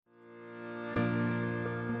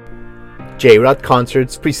J-Rod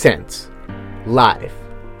Concerts presents Live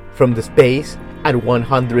from the Space at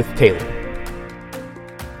 100th Taylor.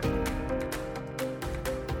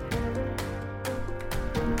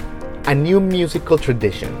 A new musical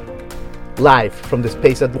tradition, Live from the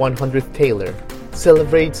Space at 100th Taylor,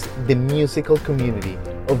 celebrates the musical community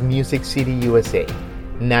of Music City, USA,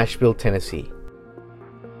 Nashville, Tennessee.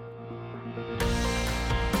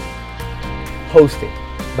 Hosted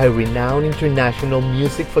by renowned international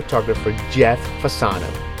music photographer Jeff Fasano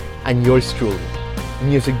and yours truly,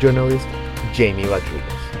 music journalist Jamie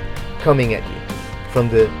Rodriguez. Coming at you from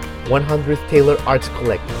the 100th Taylor Arts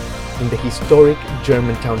Collective in the historic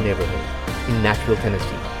Germantown neighborhood in Nashville, Tennessee.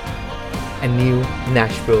 A new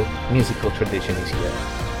Nashville musical tradition is here.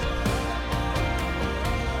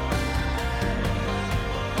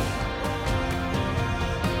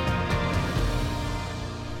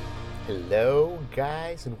 Hello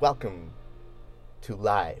guys and welcome to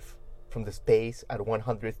Live from the Space at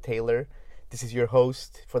 100th Taylor. This is your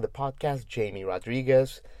host for the podcast, Jamie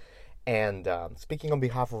Rodriguez. And speaking on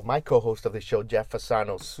behalf of my co-host of the show, Jeff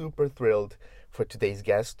Fasano, super thrilled for today's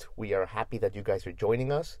guest. We are happy that you guys are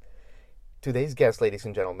joining us. Today's guest, ladies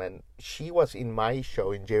and gentlemen, she was in my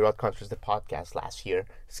show in J-Rod Concerts, the podcast last year,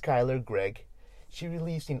 Skylar Gregg. She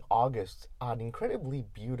released in August an incredibly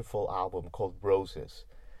beautiful album called Roses.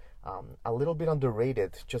 A little bit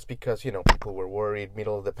underrated just because, people were worried,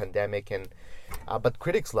 middle of the pandemic, but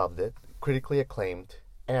critics loved it, critically acclaimed,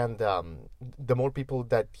 and the more people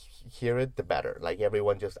that hear it, the better. Like,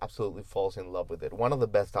 everyone just absolutely falls in love with it. One of the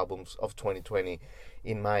best albums of 2020,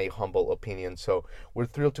 in my humble opinion. So we're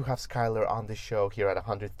thrilled to have Skylar on the show here at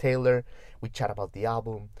 100 Taylor. We chat about the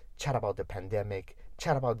album, chat about the pandemic,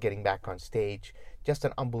 chat about getting back on stage. Just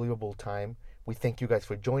an unbelievable time. We thank you guys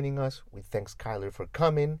for joining us. We thank Skylar for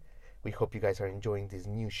coming. We hope you guys are enjoying this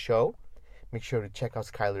new show. Make sure to check out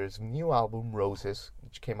Skylar's new album, Roses,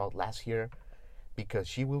 which came out last year, because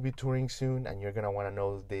she will be touring soon, and you're going to want to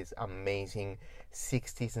know these amazing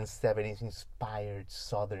 60s and 70s inspired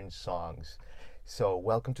Southern songs. So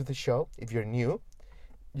welcome to the show. If you're new,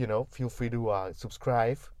 feel free to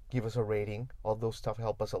subscribe, give us a rating. All those stuff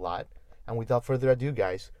help us a lot. And without further ado,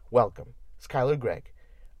 guys, welcome Skylar Gregg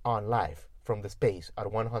on Live from the Space at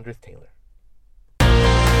 100th Taylor.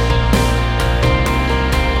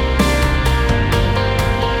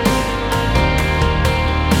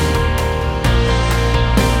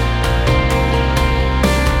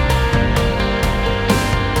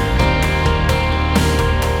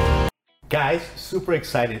 Guys, super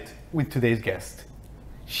excited with today's guest.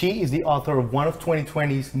 She is the author of one of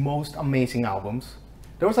 2020's most amazing albums.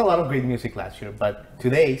 There was a lot of great music last year, but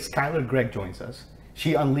today Skylar Gregg joins us.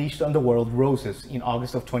 She unleashed on the world Roses in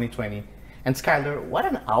August of 2020. And Skylar, what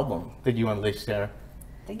an album that you unleashed there.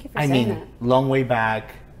 Thank you for saying that. Long Way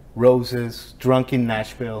Back, Roses, Drunk in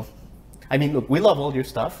Nashville. Look, we love all your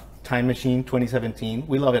stuff. Time Machine 2017,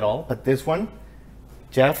 we love it all. But this one,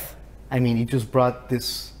 Jeff, he just brought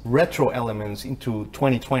this retro elements into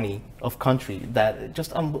 2020 of country that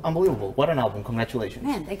just unbelievable. What an album. Congratulations.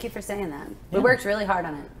 Man, thank you for saying that. We worked really hard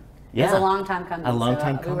on it. Yeah. It was a long time coming.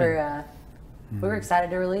 We were excited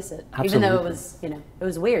to release it. Absolutely. Even though it was, it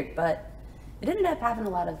was weird, but it ended up having a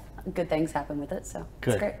lot of good things happen with it, so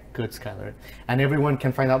good. It's great. Good, Skylar. And everyone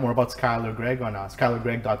can find out more about Skylar Gregg on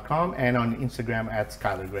skylargregg.com and on Instagram at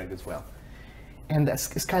Skylar Gregg as well. And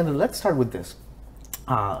Skylar, let's start with this.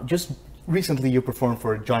 Just recently you performed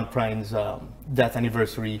for John Prine's death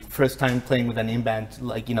anniversary, first time playing with an in-band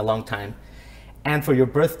in a long time. And for your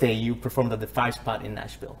birthday, you performed at the 5 Spot in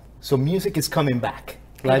Nashville. So music is coming back.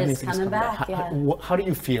 Live music is coming back, yeah. How do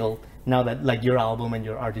you feel now that your album and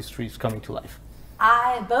your artistry is coming to life?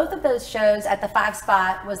 Both of those shows at the 5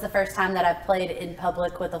 Spot was the first time that I played in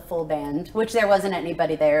public with a full band, which there wasn't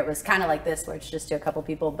anybody there. It was kind of like this, where it's just a couple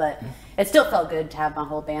people, but it still felt good to have my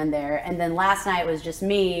whole band there. And then last night was just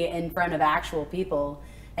me in front of actual people.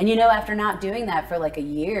 And after not doing that for like a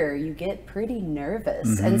year, you get pretty nervous.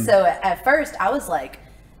 Mm-hmm. And so at first I was like,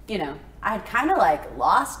 I had kind of like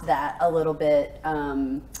lost that a little bit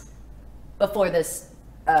before this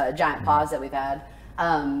giant pause that we've had.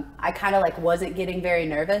 I kind of wasn't getting very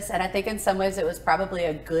nervous, and I think in some ways it was probably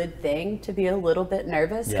a good thing to be a little bit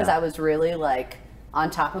nervous, because I was really on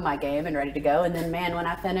top of my game and ready to go. And then, man, when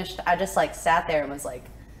I finished, I just sat there and was like,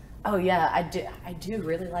 oh yeah, I do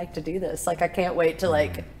really like to do this. I can't wait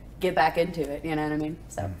to get back into it. You know what I mean?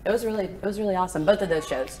 So it was really awesome. Both of those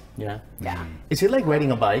shows. Yeah. Yeah. Is it like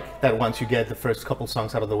riding a bike that once you get the first couple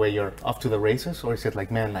songs out of the way, you're off to the races, or is it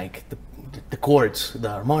the chords, the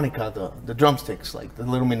harmonica, the drumsticks, the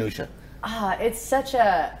little minutia? It's such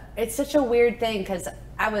a weird thing, because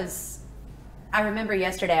I remember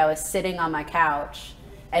yesterday I was sitting on my couch,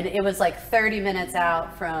 and it was like 30 minutes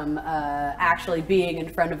out from actually being in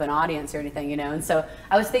front of an audience or anything, you know. And so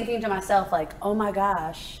I was thinking to myself, like, oh my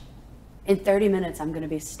gosh, in 30 minutes I'm going to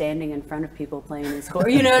be standing in front of people playing this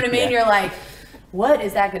chord. You know what I mean? You're like, what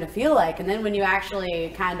is that going to feel like? And then when you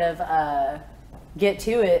actually kind of get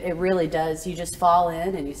to it, it really does. You just fall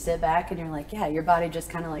in and you sit back and you're like, yeah, your body just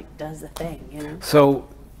kind of like does the thing, you know? So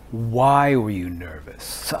why were you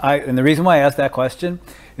nervous? And the reason why I asked that question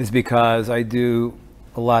is because I do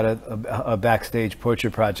a lot of a backstage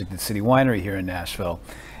portrait project at City Winery here in Nashville.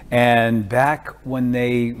 And back when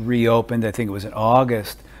they reopened, I think it was in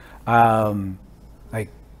August, like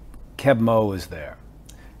Keb Mo was there.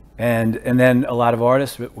 And then a lot of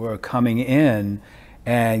artists were coming in,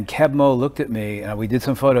 and Keb Mo looked at me, and we did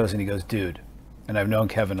some photos, and he goes, dude, and I've known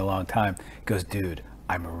Kevin a long time, he goes, dude,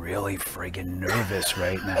 I'm really friggin' nervous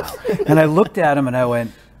right now. And I looked at him and I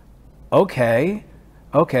went, okay.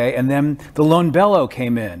 And then the Lone Bellow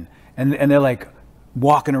came in, and they're like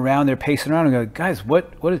walking around, they're pacing around, and I go, guys,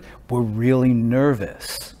 what is, we're really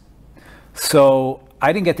nervous. So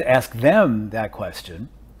I didn't get to ask them that question.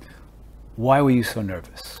 Why were you so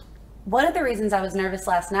nervous? One of the reasons I was nervous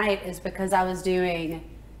last night is because I was doing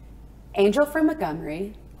Angel from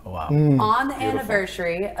Montgomery on the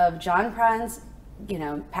anniversary of John Prine's,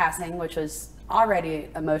 passing, which was already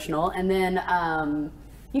emotional. And then,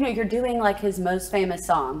 you're doing like his most famous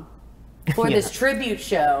song for this tribute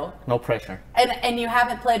show. No pressure. And you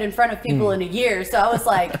haven't played in front of people in a year. So I was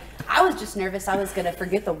like, I was just nervous I was going to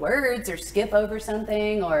forget the words or skip over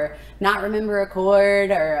something or not remember a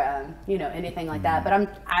chord or, anything like that. But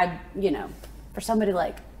for somebody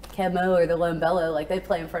like Keb Mo or the Lone Bellow, like they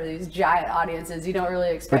play in front of these giant audiences. You don't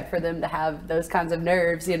really expect for them to have those kinds of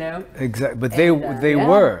nerves, Exactly. But they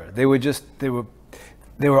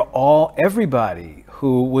were all, everybody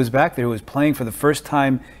who was back there, who was playing for the first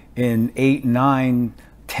time in 8, 9,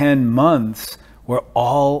 10 months, were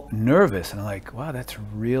all nervous. And I'm like, wow, that's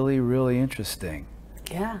really, really interesting.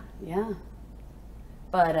 Yeah.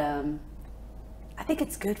 But I think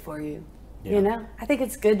it's good for you, I think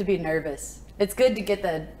it's good to be nervous. It's good to get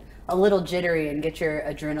a little jittery and get your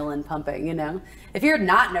adrenaline pumping, If you're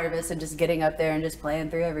not nervous and just getting up there and just playing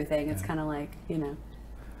through everything, it's kind of like,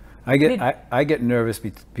 I get nervous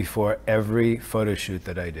before every photo shoot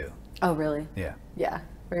that I do. Oh, really? Yeah. Yeah.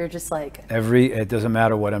 Where you're just like it doesn't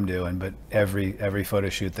matter what I'm doing, but every photo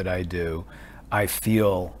shoot that I do, I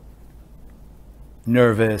feel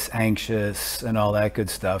nervous, anxious, and all that good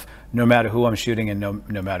stuff, no matter who I'm shooting and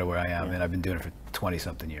no matter where I am. And I've been doing it for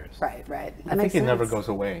 20-something years. Right. I think it never goes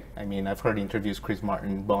away. I mean, I've heard interviews, Chris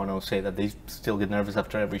Martin, Bono say that they still get nervous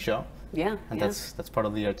after every show. Yeah. And that's part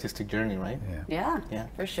of the artistic journey, right? Yeah,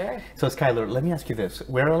 for sure. So Skylar, let me ask you this.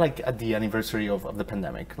 We're like at the anniversary of the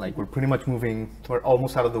pandemic. Like we're pretty much we're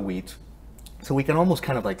almost out of the weeds. So we can almost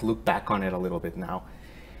kind of like look back on it a little bit now.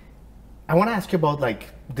 I want to ask you about like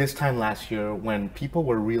this time last year when people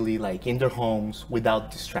were really like in their homes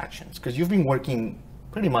without distractions. Because you've been working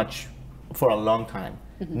pretty much for a long time,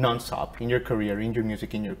 nonstop in your career, in your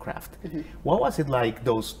music, in your craft. What was it like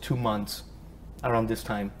those 2 months around this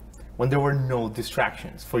time when there were no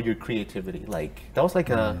distractions for your creativity? Like that was like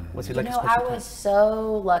was it like a special I time? was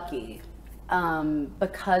so lucky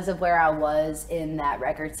because of where I was in that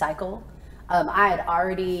record cycle. I had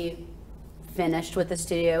already finished with the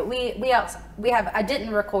studio. I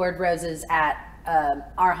didn't record Roses at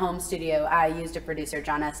our home studio. I used a producer,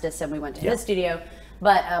 John Estes, and we went to his studio.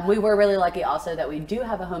 But we were really lucky also that we do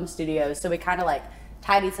have a home studio. So we kind of like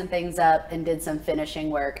tidied some things up and did some finishing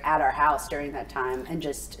work at our house during that time and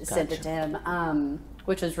just sent it to him,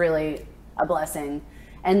 which was really a blessing.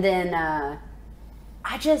 And then I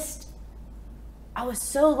was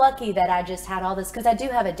so lucky that I just had all this, because I do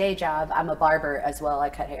have a day job. I'm a barber as well. I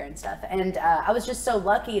cut hair and stuff. And I was just so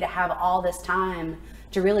lucky to have all this time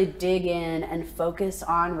to really dig in and focus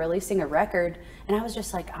on releasing a record. And I was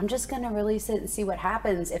just like, I'm just going to release it and see what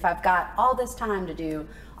happens if I've got all this time to do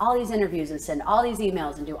all these interviews and send all these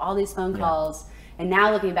emails and do all these phone calls. And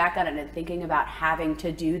now looking back on it and thinking about having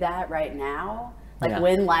to do that right now, like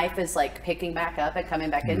when life is like picking back up and coming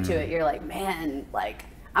back into it, you're like, man, like,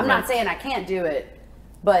 I'm not saying I can't do it,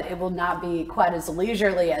 but it will not be quite as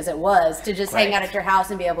leisurely as it was to just hang out at your house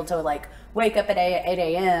and be able to like wake up at 8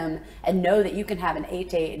 a.m. and know that you can have an 8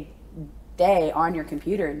 to 8 day on your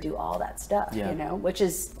computer and do all that stuff, which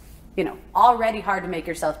is, already hard to make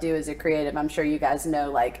yourself do as a creative. I'm sure you guys know,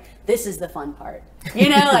 like, this is the fun part,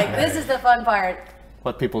 this is the fun part.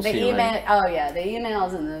 What people see, email, right? Oh yeah, the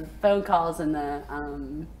emails and the phone calls and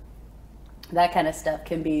the, that kind of stuff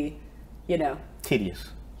can be,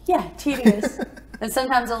 tedious. Yeah, tedious. And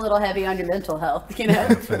sometimes a little heavy on your mental health, you know?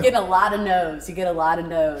 You get a lot of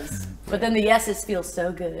no's. But then the yeses feel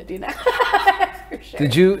so good, you know? For sure.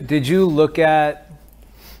 Did you look at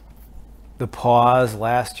the pause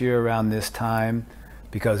last year around this time?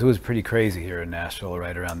 Because it was pretty crazy here in Nashville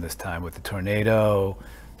right around this time with the tornado,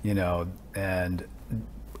 you know, and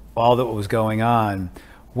all that was going on.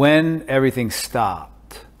 When everything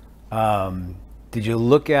stopped, did you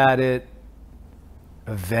look at it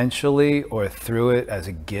eventually or through it as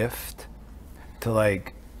a gift to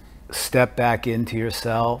like step back into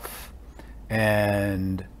yourself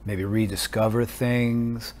and maybe rediscover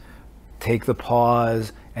things, take the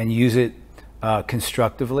pause and use it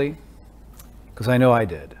constructively? Because I know I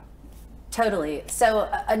did. Totally. So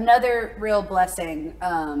another real blessing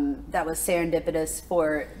that was serendipitous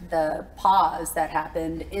for the pause that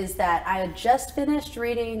happened is that I had just finished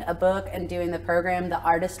reading a book and doing the program, The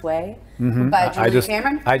Artist Way, by Julia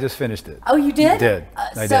Cameron. I just finished it. Oh, you did?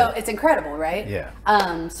 I did. So it's incredible, right? Yeah.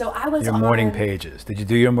 So I was your morning pages. Did you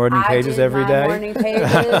do your morning pages every day? Morning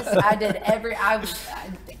pages. I did every.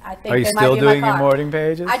 I think. Are you still doing your morning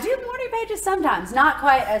pages? I do morning pages sometimes, not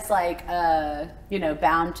quite as like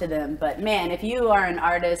bound to them. But man, if you are an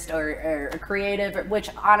artist or a creative, which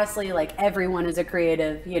honestly, like everyone is a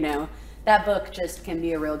creative, you know, that book just can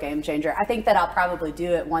be a real game changer. I think that I'll probably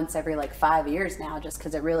do it once every like 5 years now, just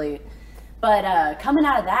because it really. But coming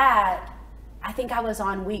out of that, I think I was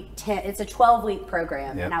on week 10. It's a 12-week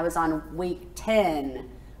program, and I was on week 10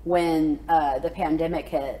 when the pandemic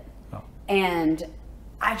hit, and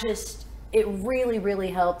it really, really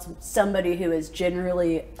helped somebody who is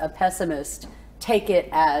generally a pessimist take it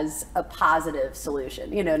as a positive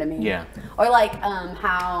solution. You know what I mean? Yeah. Or like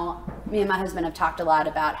how me and my husband have talked a lot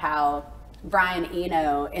about how Brian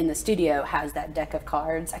Eno in the studio has that deck of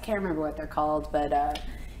cards. I can't remember what they're called, but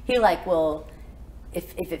he like will,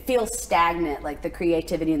 if it feels stagnant, like the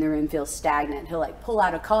creativity in the room feels stagnant, he'll like pull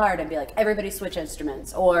out a card and be like, everybody switch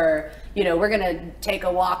instruments, or, you know, we're gonna take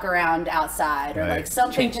a walk around outside, or like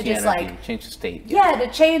something to just like change the state. Yeah, to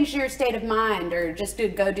change your state of mind, or just to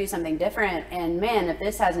go do something different. And man, if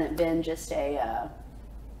this hasn't been just a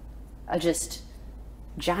just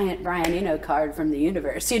giant Brian Eno card from the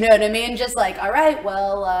universe, you know what I mean? Just like, all right,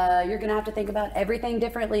 well, you're gonna have to think about everything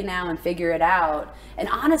differently now and figure it out. And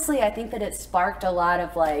honestly, I think that it sparked a lot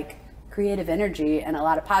of like creative energy and a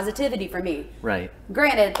lot of positivity for me. Right.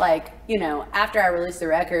 Granted, like, you know, after I released the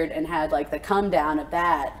record and had like the come down of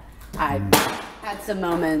that, I had some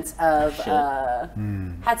moments of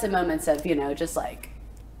you know, just like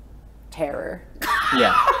terror.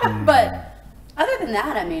 Yeah. But other than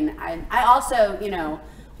that, I mean, I also, you know,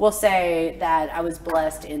 will say that I was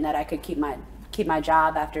blessed in that I could keep my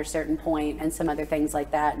job after a certain point and some other things like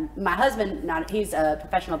that. My husband, he's a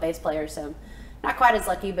professional bass player, so not quite as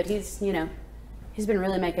lucky, but he's, you know, he's been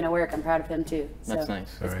really making it work. I'm proud of him too. So that's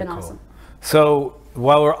nice. It's been awesome. So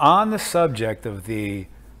while we're on the subject of the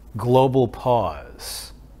global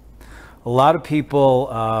pause, a lot of people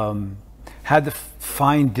had to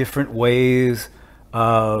find different ways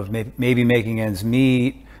of maybe making ends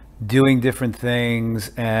meet, doing different things.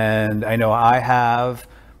 And I know I have,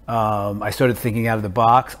 I started thinking out of the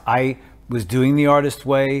box. I was doing the Artist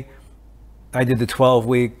Way. I did the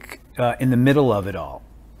 12-week in the middle of it all,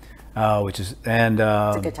 which is, and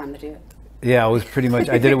it's a good time to do it. Yeah, it was pretty much,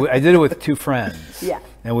 I did it with two friends. Yeah.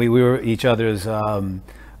 And we were each other's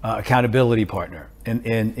accountability partner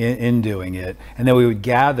in doing it. And then we would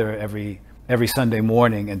gather every Sunday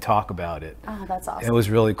morning and talk about it. Oh, that's awesome. It was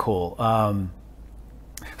really cool.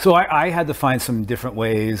 So I had to find some different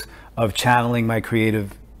ways of channeling my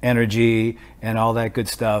creative energy and all that good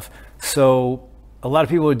stuff. So a lot of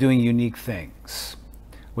people are doing unique things.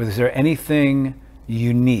 Was there anything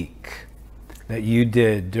unique that you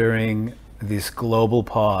did during this global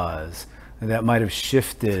pause that might have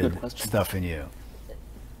shifted stuff in you?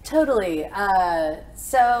 Totally.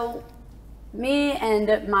 So me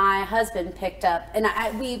and my husband picked up, and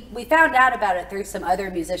we found out about it through some other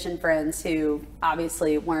musician friends who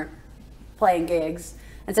obviously weren't playing gigs,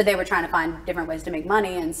 and so they were trying to find different ways to make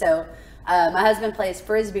money. And so my husband plays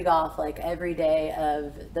Frisbee golf like every day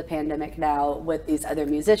of the pandemic now with these other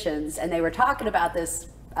musicians, and they were talking about this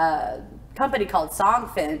company called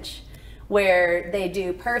Songfinch, where they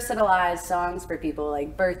do personalized songs for people,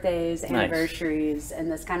 like birthdays, anniversaries,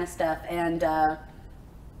 and this kind of stuff. And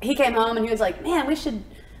he came home and he was like, man, we should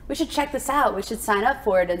check this out. We should sign up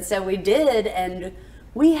for it. And so we did, and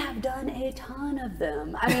we have done a ton of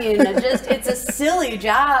them. I mean, it's a silly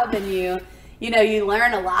job, and you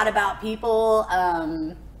learn a lot about people,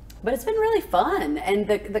 but it's been really fun. And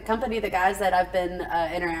the company, the guys that I've been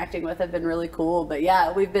interacting with have been really cool. But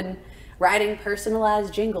yeah, we've been writing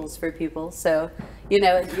personalized jingles for people. So,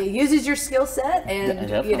 it uses your skill set,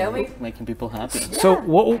 and making people happy. So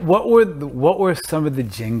what were some of the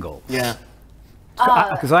jingles? Yeah.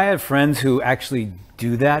 Because I have friends who actually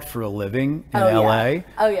do that for a living in LA. Yeah.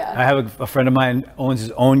 Oh yeah. I have a friend of mine owns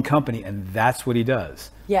his own company, and that's what he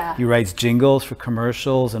does. Yeah. He writes jingles for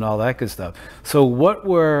commercials and all that good stuff. So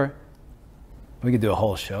we could do a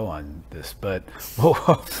whole show on this, but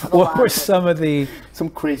what were some of the Some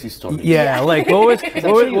crazy stories. yeah, like what was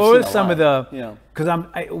what was some of the Yeah. because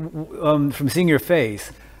from seeing your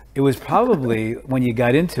face, it was probably when you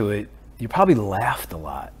got into it, you probably laughed a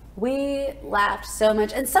lot. We laughed so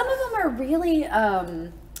much, and some of them are really,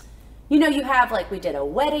 you have like we did a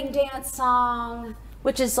wedding dance song,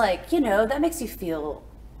 which is like that makes you feel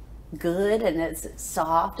good and it's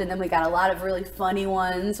soft, and then we got a lot of really funny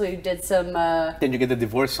ones. We did some. Then you get the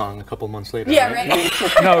divorce song a couple months later. Yeah, right?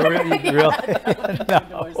 No, really.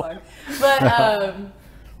 Divorce song. But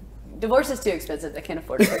divorce is too expensive. They can't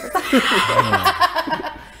afford it.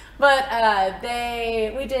 But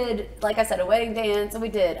we did, like I said, a wedding dance, and we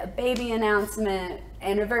did a baby announcement,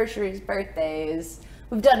 anniversaries, birthdays.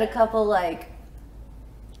 We've done a couple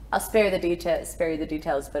I'll spare you the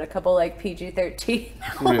details, but a couple PG-13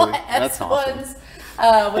 Really? That's awesome. ones,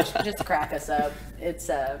 which just crack us up.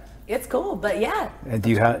 It's cool, but yeah. And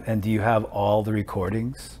do you have all the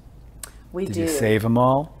recordings? We Did do. you save them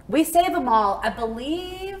all? We save them all. I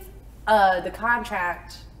believe the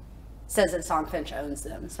contract says that Songfinch owns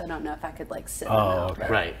them, so I don't know if I could send them out. Okay.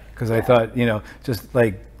 Right. Because I thought, just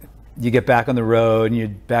you get back on the road and you're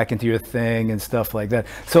back into your thing and stuff like that.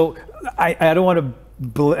 So I don't want to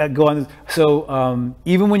go on this. So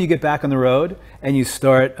even when you get back on the road and you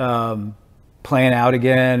start playing out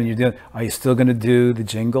again and are you still going to do the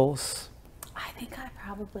jingles? I think I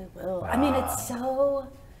probably will. I mean,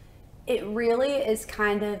 it really is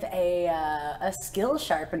kind of a skill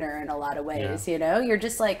sharpener in a lot of ways, You're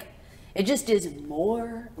just it just is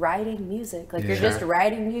more writing music. You're just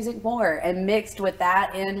writing music more, and mixed with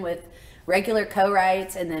that in with regular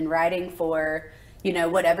co-writes, and then writing for,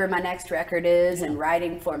 whatever my next record is, and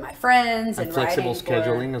writing for my friends, and flexible writing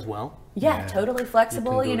scheduling as well. Yeah, totally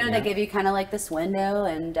flexible. do it, They give you kind of this window,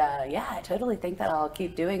 and I totally think that I'll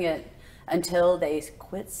keep doing it until they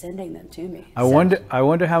quit sending them to me. I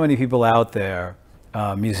wonder how many people out there,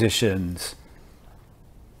 musicians,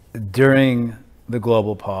 during the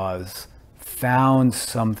global pause, found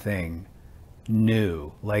something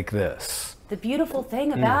new like this. The beautiful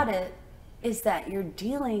thing about it is that you're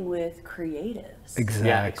dealing with creatives. Exactly.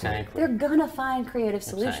 Yeah, exactly. They're gonna find creative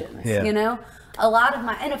solutions, Yeah. A lot of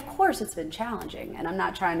and of course it's been challenging, and I'm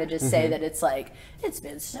not trying to just say that it's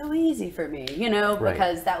been so easy for me,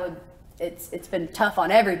 because it's been tough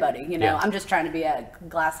on everybody, Yeah. I'm just trying to be a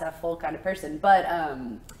glass half full kind of person. But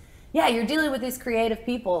you're dealing with these creative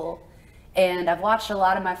people, and I've watched a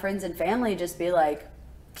lot of my friends and family just be like,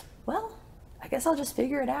 well, I guess I'll just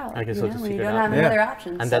figure it out. I guess I'll just when you figure it don't out. have any other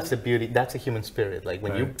options. And that's the beauty. That's a human spirit.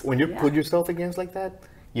 When you put yourself against like that,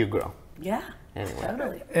 you grow. yeah, Anyway.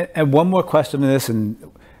 totally. And one more question on this,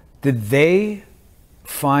 and did they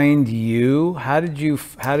find you?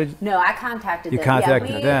 No, I contacted them. You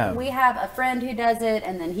contacted them. We have a friend who does it,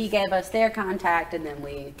 and then he gave us their contact, and then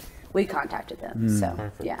we contacted them. So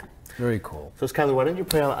Perfect. yeah. Very cool. So Skylar, why don't you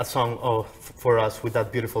play a song for us with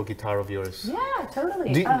that beautiful guitar of yours? Yeah,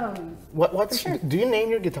 totally. Do you, sure. do you name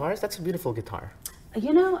your guitars? That's a beautiful guitar. I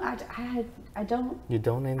don't. You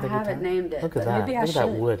don't name the guitar? I haven't named it. Look at but that. Maybe I Look at that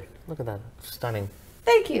should. wood. Look at that. Stunning.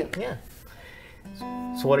 Thank you. Yeah.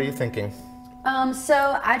 So what are you thinking?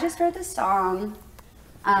 So I just wrote this song.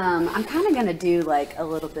 I'm kind of gonna do a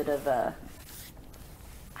little bit of a,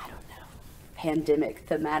 I don't know, pandemic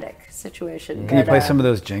thematic situation. Can you play some of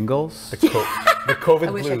those jingles? The COVID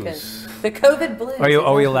I wish blues. I could. The COVID blues.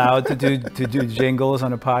 Are we allowed to do jingles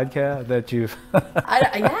on a podcast that you've?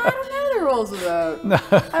 I don't know the rules of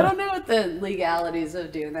that. I don't know what the legalities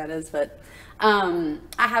of doing that is, but I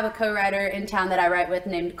have a co-writer in town that I write with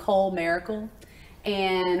named Cole Miracle,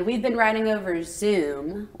 and we've been writing over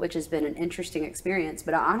Zoom, which has been an interesting experience,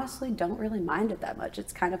 but I honestly don't really mind it that much.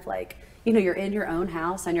 It's kind of like, you're in your own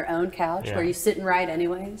house on your own couch where you sit and write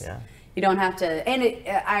anyways. Yeah. You don't have to, and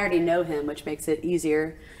I already know him, which makes it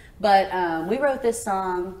easier. But we wrote this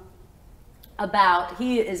song about,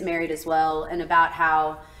 he is married as well, and about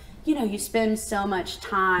how, you spend so much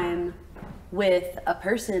time with a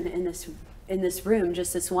person in this room,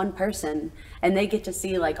 just this one person, and they get to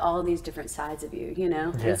see all these different sides of you,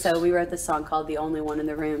 And Yes. so we wrote this song called The Only One in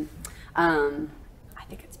the Room. I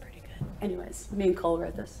think it's pretty good. Anyways, me and Cole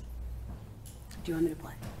wrote this. Do you want me to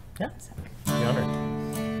play? Yeah. Be honored.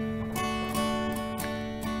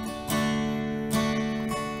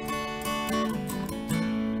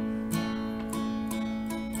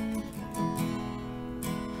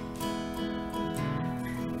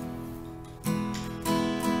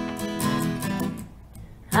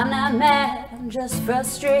 not mad, I'm just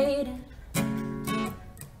frustrated.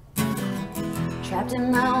 Trapped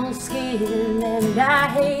in my own skin and I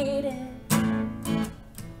hate it.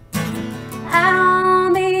 I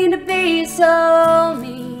don't mean to be so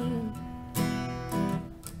mean.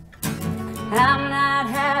 I'm not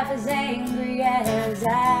half as angry as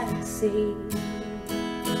I seem.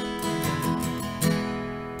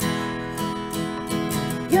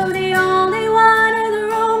 You're the only one in the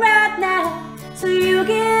room right now, so you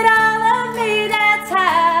get all of me, that's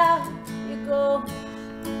how you go.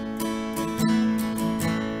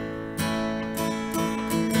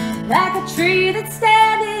 Like a tree that's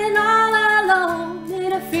standing all alone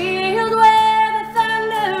in a field where the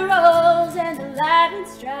thunder rolls and the lightning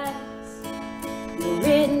strikes. You're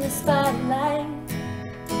in the spotlight,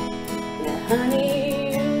 yeah,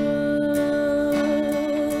 honey, you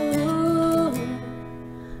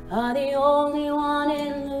are the only one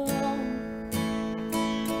in the room.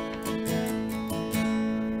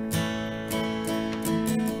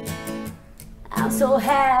 I'm so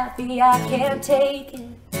happy I can't take it.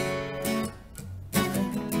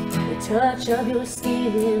 The touch of your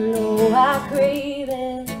skin, oh, I crave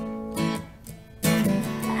it.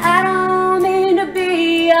 I don't mean to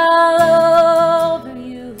be all over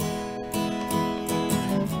you,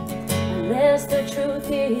 unless the truth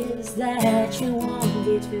is that you want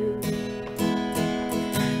me to.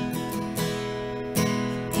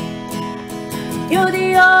 You're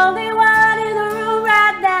the only one in the room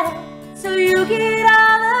right now, so you get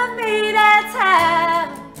all of me, that's how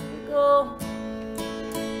you go.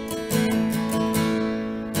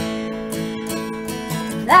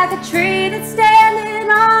 Like a tree that's standing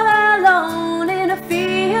all alone in a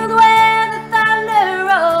field where the thunder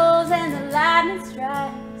rolls and the lightning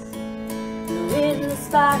strikes. You're in the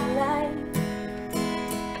spotlight,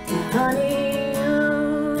 and honey, you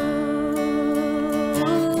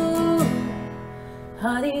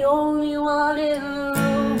are the only one in the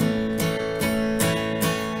room.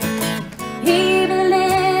 Even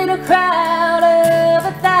in a crowd of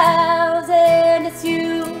 1,000, it's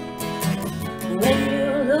you. When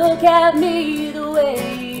you look at me the way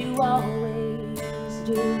you always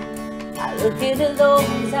do, I look into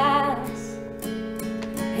those eyes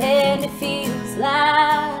and it feels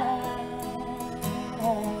like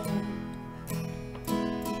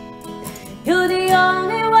you're the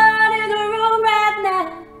only one in the room right now,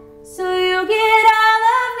 so you get all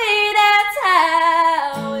of me, that's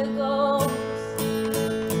how it goes.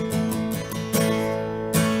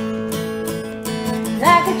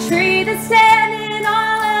 Like a tree that's standing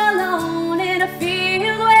all alone in a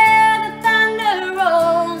field where the thunder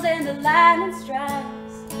rolls and the lightning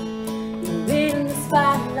strikes. You're in the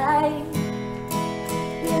spotlight,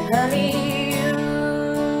 yeah, honey, you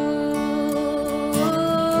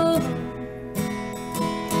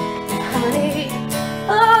honey,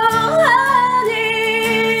 oh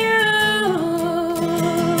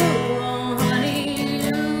honey,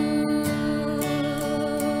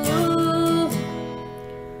 you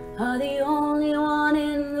are the only one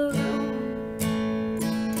in the room.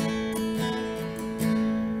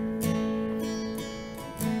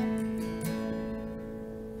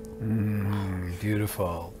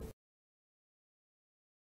 Beautiful.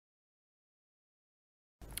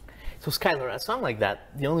 So Skylar, a song like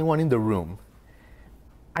that, the only one in the room.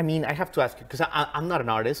 I mean, I have to ask you, because I'm not an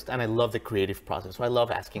artist and I love the creative process, so I love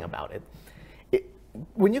asking about it.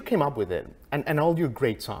 When you came up with it, and all your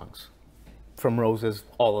great songs, From Roses,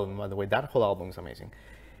 all of them, by the way, that whole album is amazing.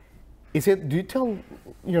 Do you tell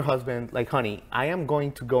your husband, like, honey, I am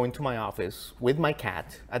going to go into my office with my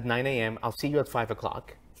cat at 9 a.m., I'll see you at 5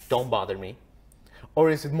 o'clock, don't bother me? Or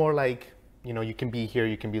is it more like, you know, you can be here,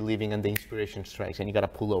 you can be leaving, and the inspiration strikes, and you got to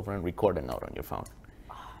pull over and record a note on your phone?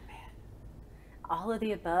 Oh, man. All of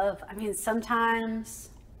the above. I mean,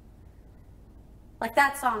 sometimes, like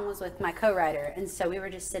that song was with my co-writer, and so we were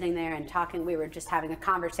just sitting there and talking, we were just having a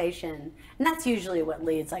conversation, and that's usually what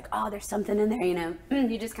leads, like, oh, there's something in there, you know,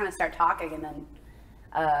 you just kind of start talking, and then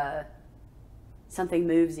something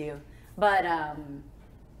moves you. But,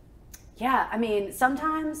 yeah, I mean,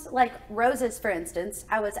 sometimes, like Roses, for instance,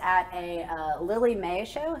 I was at a Lily May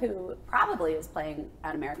show, who probably is playing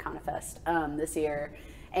at Americana Fest this year,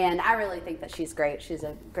 and I really think that she's great. She's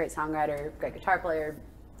a great songwriter, great guitar player,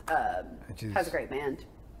 has a great band.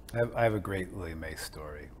 I have a great Lily May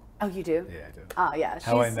story. Oh, you do? Yeah, I do. Oh, yeah.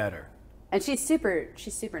 How I met her. And she's super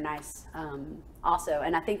nice also,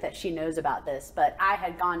 and I think that she knows about this, but I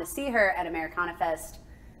had gone to see her at Americana Fest,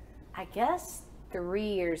 I guess 3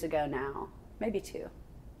 years ago now, maybe 2,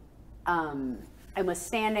 and was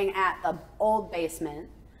standing at the old basement,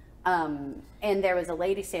 and there was a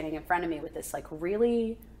lady standing in front of me with this like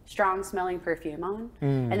really strong smelling perfume on.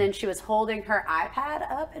 And then she was holding her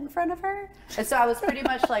iPad up in front of her. And so I was pretty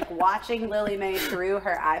much like watching Lily Mae through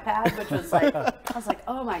her iPad, which was like, I was like,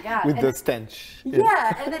 oh my God. With and the stench.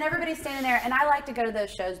 yeah. And then everybody's standing there. And I like to go to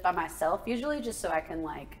those shows by myself, usually just so I can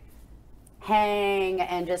like hang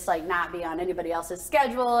and just like not be on anybody else's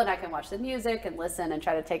schedule, and I can watch the music and listen and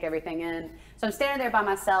try to take everything in. So I'm standing there by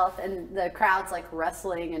myself and the crowd's like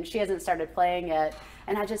rustling and she hasn't started playing yet,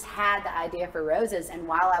 and I just had the idea for Roses, and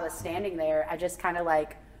while I was standing there I just kind of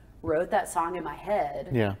like wrote that song in my head.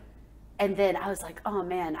 Yeah. And then I was like, oh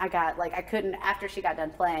man, I couldn't, after she got done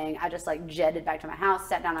playing, I just like jetted back to my house,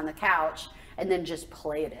 sat down on the couch, and then just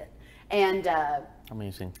played it. And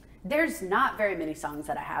Amazing. there's not very many songs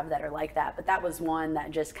that I have that are like that, but that was one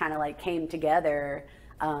that just kind of like came together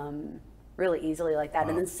really easily like that. Wow.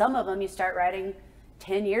 And then some of them you start writing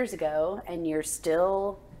 10 years ago and you're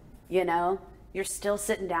still, you're still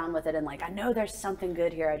sitting down with it and like, I know there's something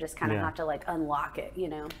good here. I just kind of have to like unlock it,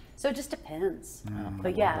 So it just depends.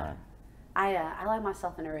 But yeah, I like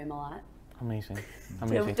myself in a room a lot. Amazing.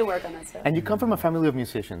 To work on that stuff. And you come from a family of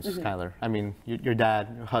musicians, Skylar. I mean, your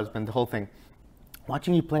dad, your husband, the whole thing.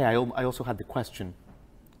 Watching you play, I also had the question,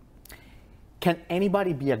 can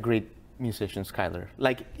anybody be a great musician, Skylar?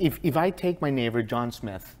 Like, if I take my neighbor, John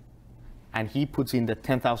Smith, and he puts in the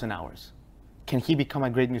 10,000 hours, can he become a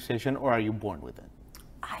great musician, or are you born with it?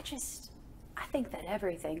 I think that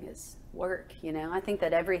everything is work, I think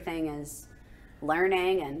that everything is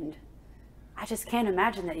learning, and I just can't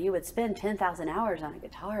imagine that you would spend 10,000 hours on a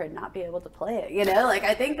guitar and not be able to play it, Like,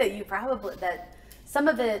 I think that some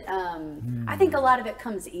of it, I think a lot of it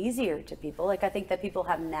comes easier to people. Like, I think that people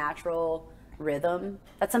have natural rhythm.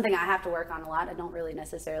 That's something I have to work on a lot. I don't really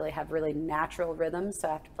necessarily have really natural rhythms, so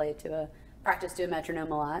I have to practice to a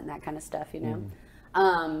metronome a lot and that kind of stuff,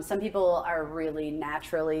 Some people are really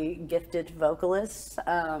naturally gifted vocalists.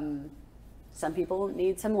 Some people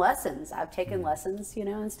need some lessons. I've taken lessons,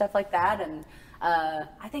 and stuff like that. And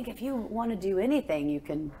I think if you want to do anything, you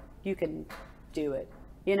can do it,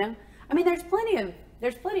 I mean, there's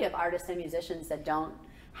plenty of artists and musicians that don't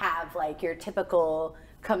have like your typical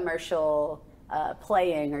commercial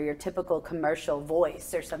playing or your typical commercial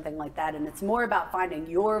voice or something like that. And it's more about finding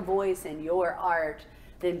your voice and your art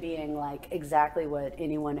than being like exactly what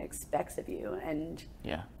anyone expects of you. And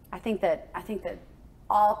yeah, I think that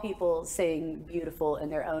all people sing beautiful in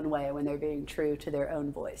their own way when they're being true to their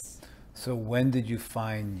own voice. So when did you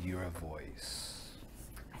find your voice?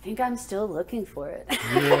 I think I'm still looking for it.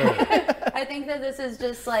 Yeah. I think that this is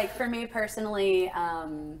just like, for me personally, I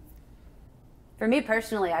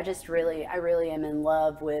really am in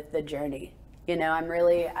love with the journey. I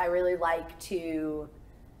really like to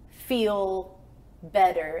feel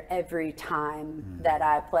better every time that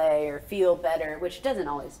I play, or feel better, which doesn't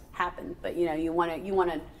always happen, but you want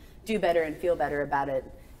to do better and feel better about it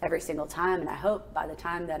every single time. And I hope by the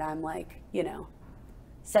time that I'm like,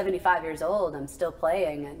 75 years old, I'm still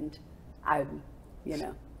playing, and I,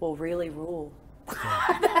 will really rule.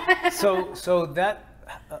 So that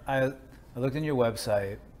I looked in your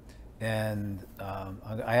website, and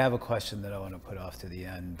I have a question that I want to put off to the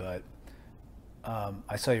end, but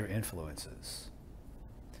I saw your influences.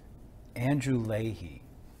 Andrew Leahy,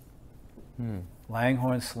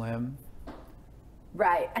 Langhorne Slim.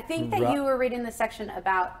 Right. I think that you were reading the section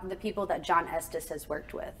about the people that John Estes has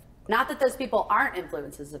worked with. Not that those people aren't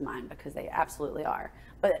influences of mine, because they absolutely are.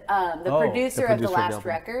 But the producer of the last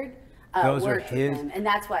record worked with him, and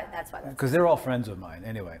that's why. Because they're all friends of mine,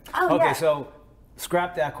 anyway. Oh, okay, yeah. So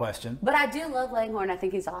scrap that question. But I do love Langhorne. I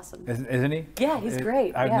think he's awesome. Isn't he? Yeah, he's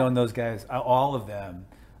great. I've known those guys, all of them,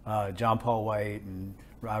 John Paul White and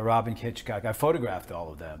Robin Hitchcock. I photographed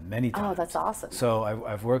all of them many times. Oh, that's awesome. So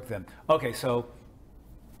I've worked them. Okay, so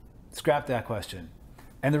scrap that question.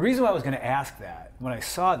 And the reason why I was going to ask that, when I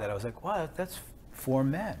saw that, I was like, wow, that's 4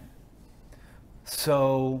 men.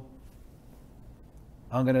 So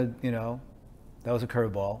I'm going to, that was a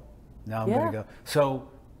curveball. Now I'm going to go. So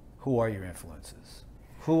who are your influences?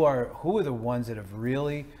 Who are the ones that have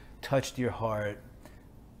really touched your heart,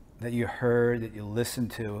 that you heard, that you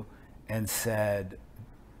listened to, and said,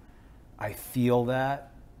 I feel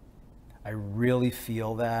that, I really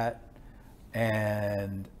feel that,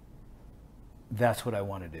 and that's what I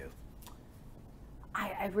want to do?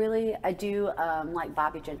 I do like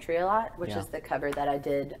Bobby Gentry a lot, which is the cover that I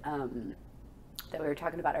did that we were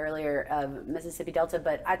talking about earlier of Mississippi Delta.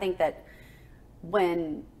 But I think that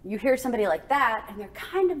when you hear somebody like that and they're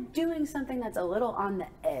kind of doing something that's a little on the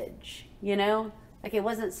edge, like it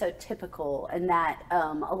wasn't so typical, and that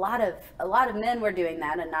a lot of men were doing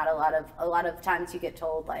that, and not a lot of times you get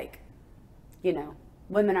told like,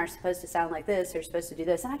 women are supposed to sound like this, they're supposed to do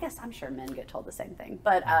this. And I guess I'm sure men get told the same thing.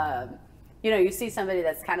 But, you know, you see somebody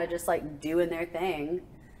that's kind of just like doing their thing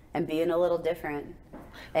and being a little different.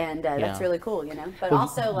 And that's really cool, you know. But Well,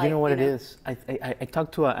 also, like, you know what it is? I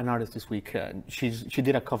talked to an artist this week. She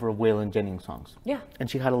did a cover of Waylon Jennings songs. Yeah. And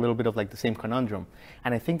she had a little bit of like the same conundrum.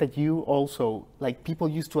 And I think that you also, like, people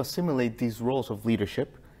used to assimilate these roles of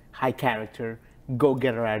leadership, high character,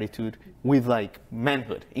 go-getter attitude with like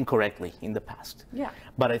manhood incorrectly in the past. Yeah.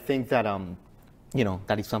 But I think that you know,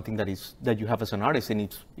 that is something that you have as an artist,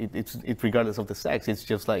 and it's regardless of the sex. It's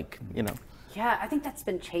just like, you know. Yeah, I think that's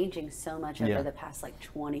been changing so much over Yeah. the past like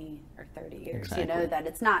 20 or 30 years. Exactly. You know, that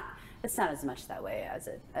it's not as much that way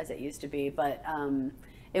as it used to be, but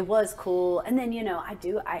it was cool. And then, you know, I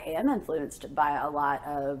am influenced by a lot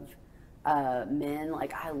of men.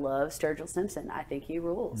 Like, I love Sturgill Simpson. I think he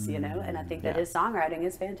rules, you know, and I think that Yeah. his songwriting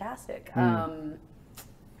is fantastic. And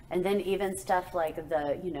then even stuff like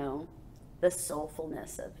the, you know, the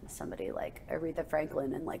soulfulness of somebody like Aretha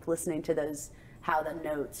Franklin, and like listening to those, how the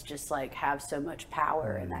notes just like have so much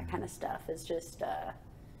power and that kind of stuff is just,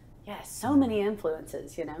 yeah, so many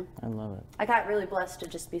influences, you know. I love it. I got really blessed to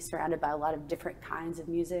just be surrounded by a lot of different kinds of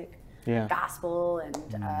music. Yeah. Gospel, and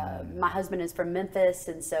my husband is from Memphis,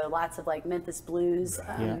 and so lots of like Memphis blues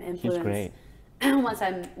Yeah, he's influence. great.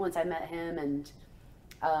 once I met him, and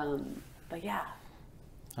but yeah.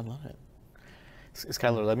 I love it.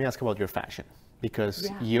 Skylar, let me ask about your fashion, because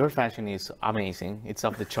Yeah. your fashion is amazing. It's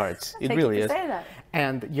off the charts. It Thank really you is. for saying that.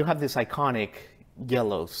 And you have this iconic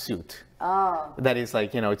yellow suit. Oh. That is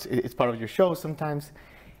like, you know, it's part of your show sometimes.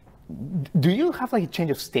 Do you have like a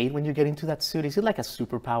change of state when you get into that suit? Is it like a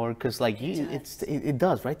superpower? Because like it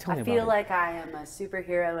does, right? Tell me I about feel it. like I am a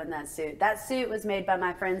superhero in that suit. That suit was made by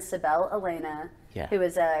my friend Sibel Elena, Yeah. who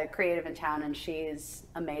is a creative in town, and she's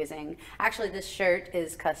amazing. Actually, this shirt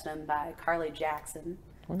is custom by Carly Jackson,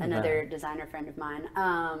 Look at another that. designer friend of mine.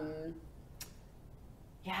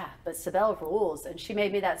 Yeah, but Sibel rules, and she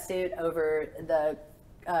made me that suit over the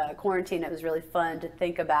quarantine. It was really fun to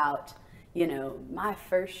think about, you know, my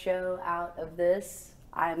first show out of this,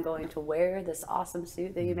 I am going to wear this awesome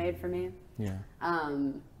suit that you made for me. Yeah,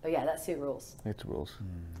 But yeah, that suit rules. it rules.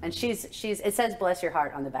 And she's it says "Bless your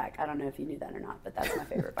heart" on the back. I don't know if you knew that or not, but that's my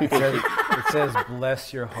favorite part. It says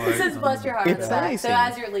 "Bless your heart." It says "Bless your heart" on It's the back. So amazing.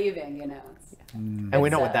 as you're leaving, you know. And we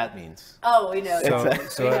know what that means. Oh, we know. So,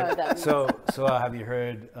 that. We know what that means. so have you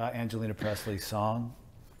heard Angelina Presley's song?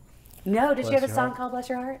 No, did you have a Bless Your song Heart? called "Bless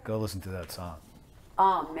Your Heart"? Go listen to that song.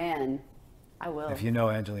 Oh man, I will. If you know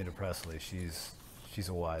Angelina Presley, she's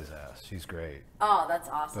a wise ass. She's great. Oh, that's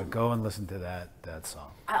awesome. But go and listen to that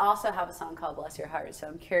song. I also have a song called "Bless Your Heart," so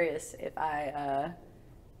I'm curious if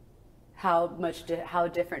how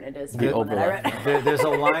different it is from the one that I read. There's a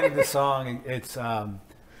line in the song. It's I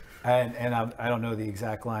don't know the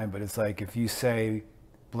exact line, but it's like, if you say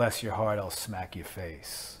 "Bless your heart," I'll smack your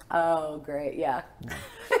face. Oh, great, yeah.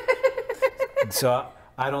 So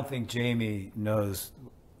I don't think Jamie knows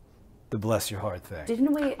the "Bless your heart" thing.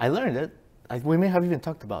 Didn't we? I learned it. We may have even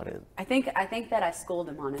talked about it. I think that I schooled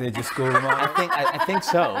him on it. They just schooled him on it. I think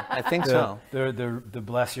so. I think so. The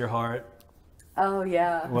 "Bless your heart." Oh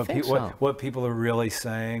yeah. think so. What people are really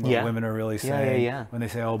saying, what Yeah. women are really Yeah, saying yeah. when they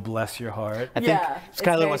say, "Oh, bless your heart." I think Yeah, it's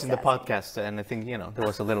Skylar very was in the sassy. podcast, and I think, you know, there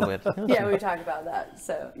was a little bit. Yeah, we talked about that.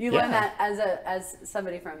 So you learn Yeah. that as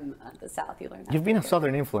somebody from the South, you learn that. You've been a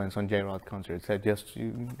Southern influence on J-Rod concerts. I just,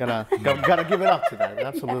 you gotta give it up to that.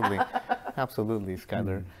 Absolutely, absolutely,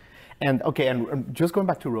 Skylar. And okay, and just going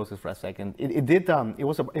back to Roses for a second, it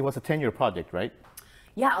was a 10-year project, right?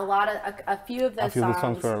 Yeah, a few of those few of the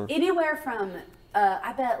songs, songs were- anywhere from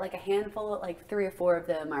I bet like a handful, like 3 or 4 of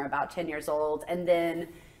them are about 10 years old, and then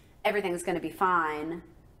Everything's Gonna Be Fine.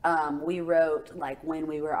 We wrote like when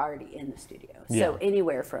we were already in the studio, so Yeah.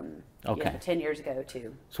 anywhere from Okay. 10 years ago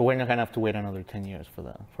to. So we're not gonna have to wait another 10 years for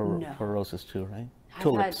No. Roses too, right? I've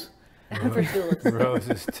Tulips. had- for tulips.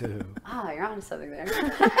 Roses too. Ah, you're onto something there.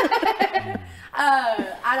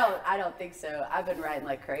 I don't think so. I've been writing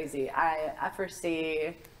like crazy. I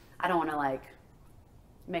foresee. I don't want to like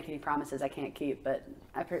make any promises I can't keep, but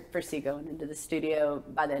I foresee going into the studio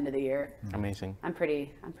by the end of the year. Amazing. I'm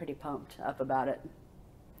pretty pumped up about it.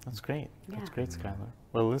 That's great. That's Yeah. great, Skylar.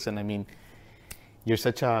 Well, listen, I mean, you're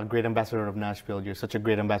such a great ambassador of Nashville. You're such a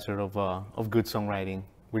great ambassador of good songwriting.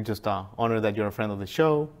 We're just honored that you're a friend of the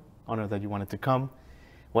show. Honored that you wanted to come.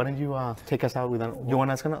 Why don't you take us out with you want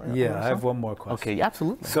to ask another? Yeah, another I have song? one more question. Okay,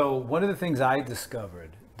 absolutely. So one of the things I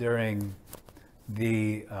discovered during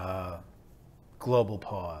the global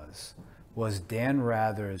pause was Dan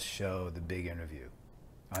Rather's show, The Big Interview,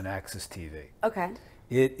 on Access TV. Okay.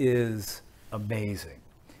 It is amazing.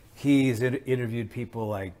 He's interviewed people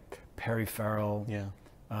like Perry Farrell. Yeah.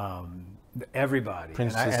 Everybody.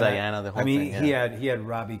 Princess Diana, the whole thing. He had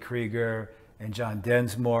Robbie Krieger and John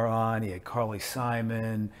Densmore on. He had Carly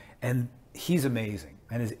Simon, and he's amazing.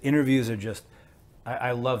 And his interviews are just,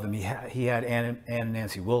 I love them. He had Ann and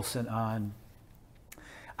Nancy Wilson on.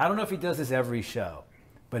 I don't know if he does this every show,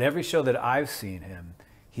 but every show that I've seen him,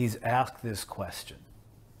 he's asked this question.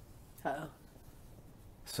 Uh-oh.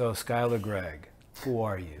 So, Skylar Gregg, who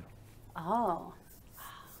are you? Oh.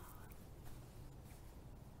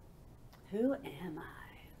 Who am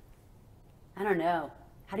I? I don't know.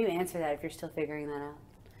 How do you answer that if you're still figuring that out?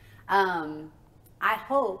 I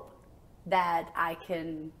hope that I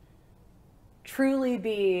can truly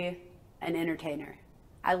be an entertainer.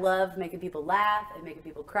 I love making people laugh and making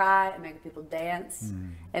people cry and making people dance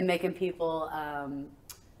and making people,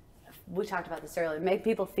 we talked about this earlier, make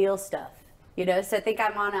people feel stuff. You know, so I think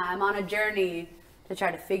I'm on a journey to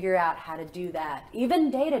try to figure out how to do that, even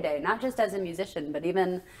day to day, not just as a musician, but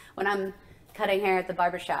even when I'm cutting hair at the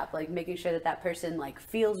barbershop, like making sure that that person like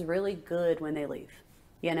feels really good when they leave,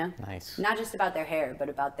 you know? Nice. Not just about their hair, but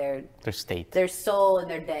about their state, their soul and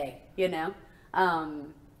their day, you know?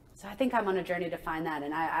 So I think I'm on a journey to find that.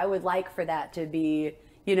 And I would like for that to be,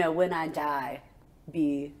 you know, when I die,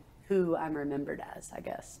 be who I'm remembered as, I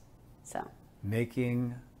guess. So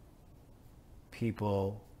Making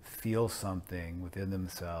people feel something within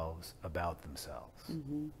themselves about themselves.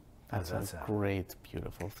 Mm-hmm. How's that that's a sound? great,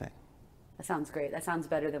 beautiful thing. that sounds great. That sounds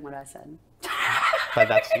better than what I said. But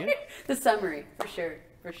that's you? The summary, for sure.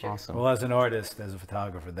 Awesome. Well, as an artist, as a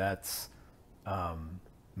photographer, that's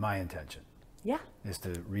my intention, Yeah, is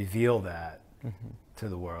to reveal that to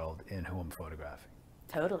the world in who I'm photographing,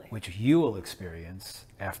 totally. which you will experience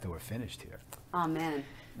after we're finished here. Oh, man.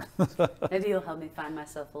 Maybe you'll help me find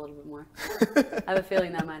myself a little bit more. I have a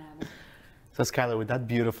feeling that might happen. So Skylar, with that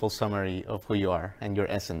beautiful summary of who you are and your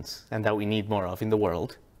essence, and that we need more of in the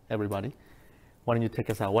world, everybody, why don't you take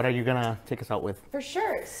us out? What are you gonna take us out with? For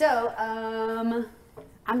sure. So,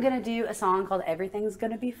 I'm going to do a song called Everything's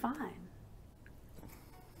Gonna Be Fine.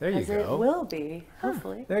 There you As go. it will be,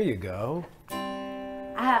 hopefully. There you go.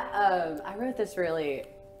 I wrote this really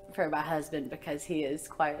for my husband because he is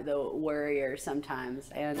quite the worrier sometimes,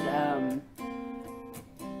 and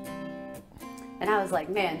I was like,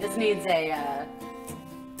 man, this needs a.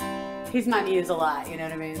 He's my muse a lot, you know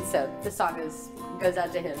what I mean? So this song goes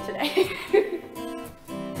out to him today.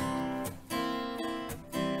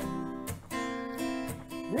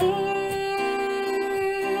 Lean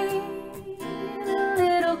a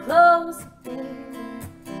little closer.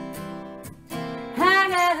 I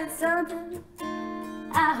got something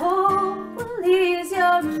I hope will ease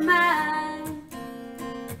your mind.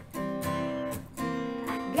 I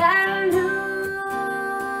got news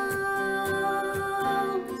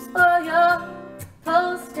for your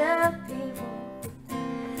poster people.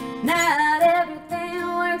 Not everything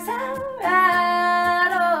works out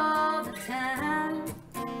right all the time.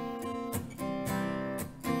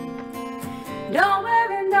 Don't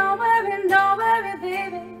worry, don't worry, don't worry,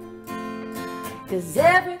 baby. 'Cause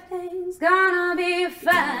everything's gonna be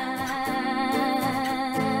fine.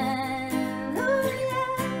 Ooh,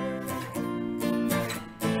 yeah.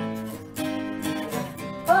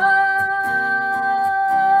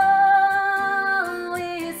 Oh,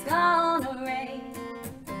 it's gonna rain.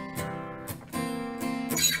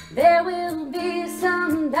 There will be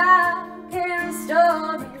some dark and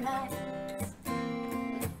stormy nights.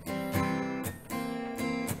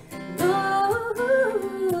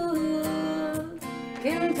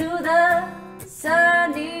 Into the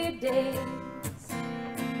sunny days.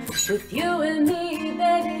 With you and me,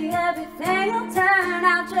 baby, everything will turn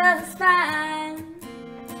out just fine.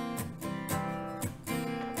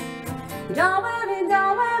 Don't worry,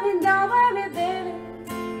 don't worry, don't worry, baby.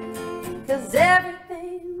 'Cause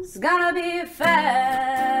everything's gonna be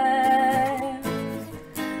fine.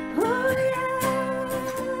 Ooh, yeah.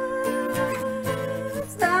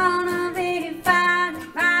 It's gonna be fine,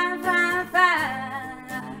 fine, fine, fine.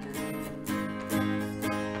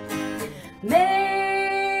 Maybe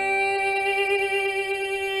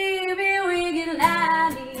we get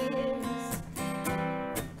 9 years,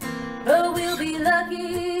 but we'll be lucky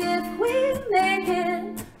if we make it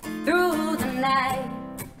through the night.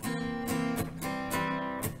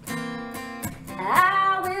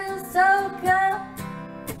 I will soak up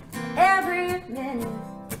every minute,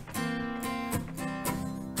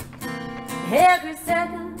 every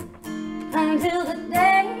second, until the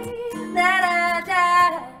day that I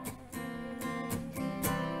die.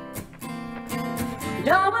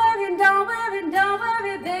 Don't worry, don't worry, don't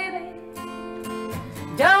worry, baby.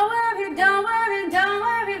 Don't worry, don't worry, don't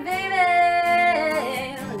worry, baby.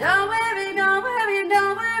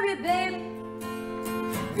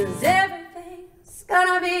 'cause everything's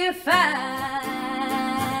gonna be fine.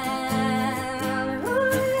 Ooh,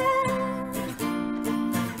 yeah.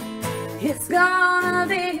 It's gonna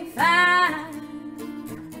be fine.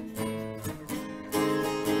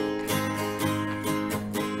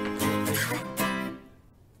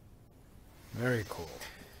 Very cool.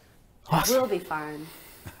 It will be fine.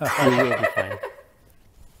 We will be fine.